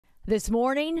This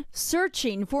morning,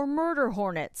 searching for murder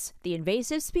hornets, the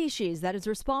invasive species that is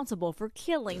responsible for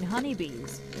killing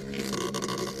honeybees.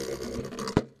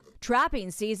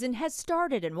 Trapping season has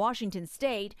started in Washington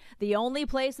state, the only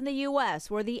place in the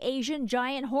U.S. where the Asian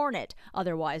giant hornet,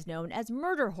 otherwise known as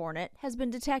murder hornet, has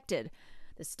been detected.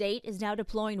 The state is now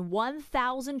deploying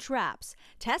 1,000 traps,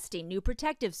 testing new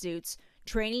protective suits,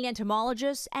 training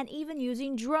entomologists, and even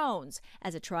using drones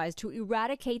as it tries to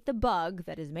eradicate the bug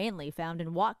that is mainly found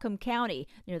in Whatcom County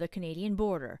near the Canadian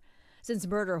border. Since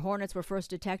murder hornets were first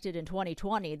detected in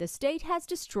 2020, the state has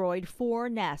destroyed 4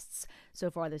 nests. So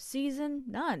far this season,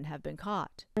 none have been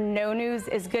caught. No news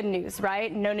is good news,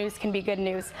 right? No news can be good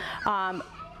news.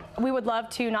 We would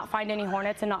love to not find any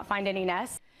hornets and not find any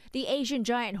nests. The Asian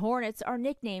giant hornets are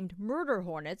nicknamed murder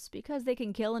hornets because they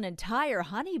can kill an entire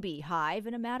honeybee hive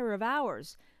in a matter of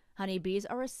hours. Honeybees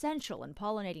are essential in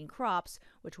pollinating crops,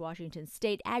 which Washington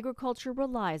state agriculture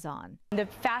relies on. The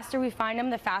faster we find them,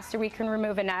 the faster we can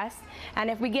remove a nest. And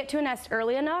if we get to a nest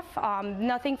early enough,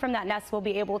 nothing from that nest will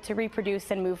be able to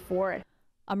reproduce and move forward.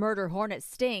 A murder hornet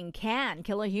sting can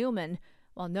kill a human.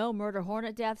 While no murder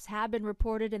hornet deaths have been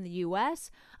reported in the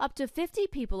U.S., up to 50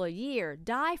 people a year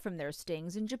die from their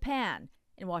stings in Japan.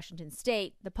 In Washington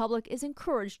state, the public is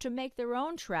encouraged to make their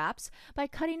own traps by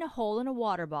cutting a hole in a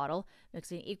water bottle,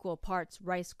 mixing equal parts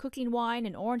rice cooking wine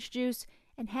and orange juice,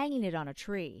 and hanging it on a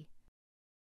tree.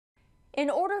 In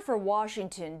order for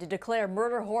Washington to declare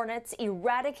murder hornets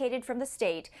eradicated from the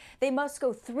state, they must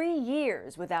go 3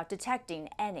 years without detecting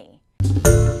any.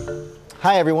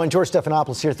 Hi everyone, George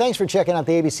Stephanopoulos here. Thanks for checking out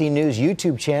the ABC News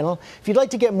YouTube channel. If you'd like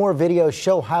to get more videos,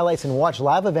 show highlights, and watch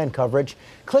live event coverage,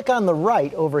 click on the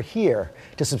right over here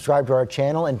to subscribe to our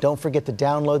channel, and don't forget to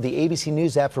download the ABC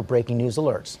News app for breaking news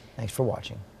alerts. Thanks for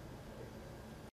watching.